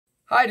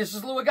Hi, this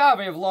is Lou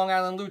Agave of Long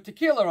Island Lou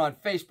Tequila on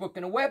Facebook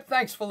and the web.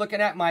 Thanks for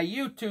looking at my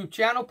YouTube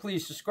channel.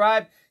 Please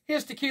subscribe.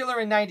 Here's tequila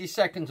in 90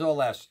 seconds or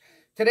less.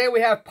 Today we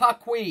have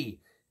Paquí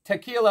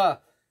Tequila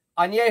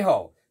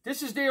Anejo.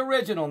 This is the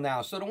original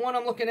now. So the one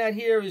I'm looking at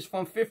here is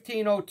from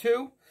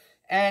 1502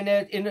 and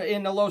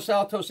in the Los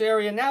Altos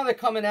area. Now they're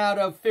coming out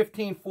of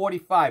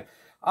 1545.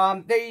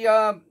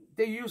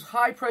 They use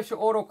high-pressure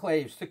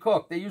autoclaves to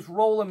cook. They use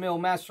roller mill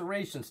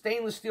maceration,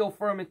 stainless steel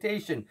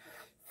fermentation,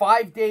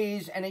 5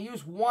 days, and they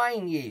use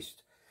wine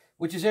yeast,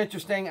 which is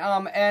interesting,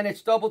 and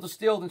it's double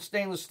distilled in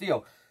stainless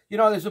steel. You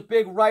know, there's a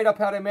big write-up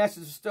how the master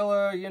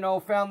distiller,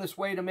 found this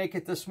way to make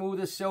it the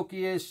smoothest,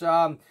 silkiest,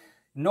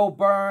 no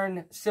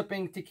burn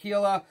sipping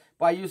tequila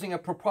by using a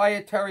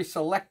proprietary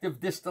selective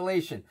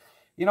distillation.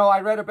 I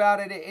read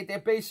about it. They're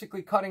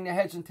basically cutting the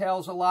heads and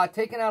tails a lot,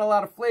 taking out a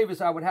lot of flavors,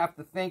 I would have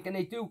to think, and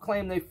they do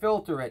claim they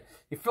filter it.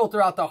 They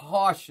filter out the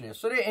harshness.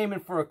 So they're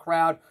aiming for a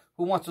crowd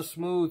who wants a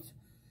smooth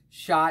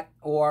shot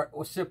or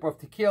sip of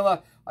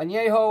tequila,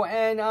 añejo,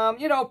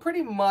 and,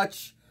 pretty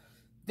much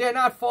they're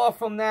not far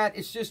from that.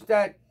 It's just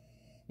that,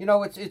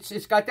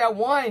 it's got that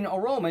wine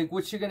aroma,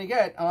 which you're going to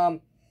get,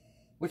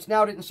 which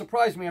now didn't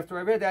surprise me after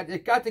I read that.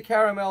 It got the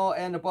caramel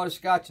and the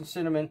butterscotch and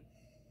cinnamon.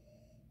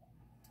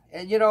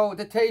 And,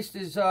 the taste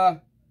is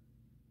a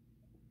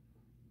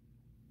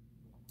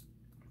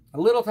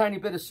little tiny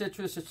bit of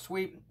citrus. It's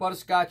sweet.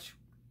 Butterscotch,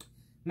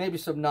 maybe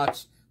some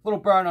nuts. A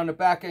little burn on the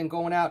back end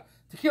going out.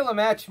 Tequila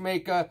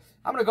Matchmaker,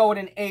 I'm going to go with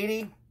an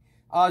 80.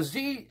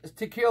 Z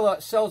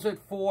Tequila sells it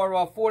for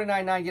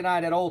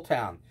 $49.99 at Old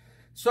Town.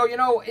 So,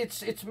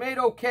 it's made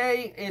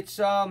okay. It's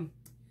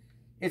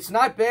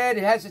not bad.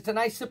 It's a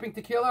nice sipping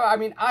tequila. I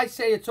mean, I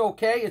say it's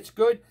okay. It's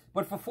good.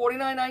 But for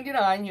 $49.99,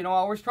 I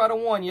always try to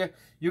warn you,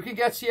 you can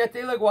get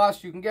Siete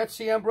Leguas, you can get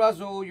Siembra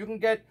Azul, you can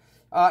get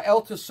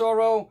El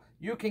Tesoro,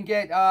 you can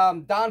get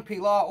Don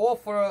Pilar, all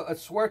for a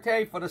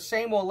Suerte for the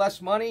same or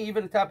less money,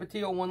 even a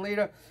Tapatio 1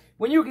 liter.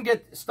 When you can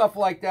get stuff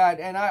like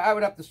that, and I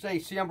would have to say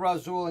Siembra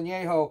Azul,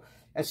 Anejo,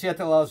 and Siete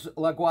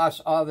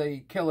Leguas are the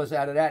killers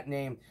out of that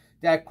name,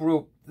 that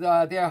group.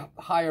 They're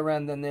higher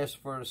end than this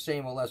for the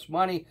same or less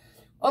money.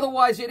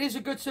 Otherwise, it is a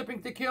good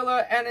sipping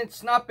tequila, and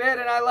it's not bad,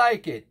 and I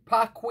like it.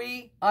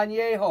 Paquí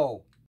Anejo.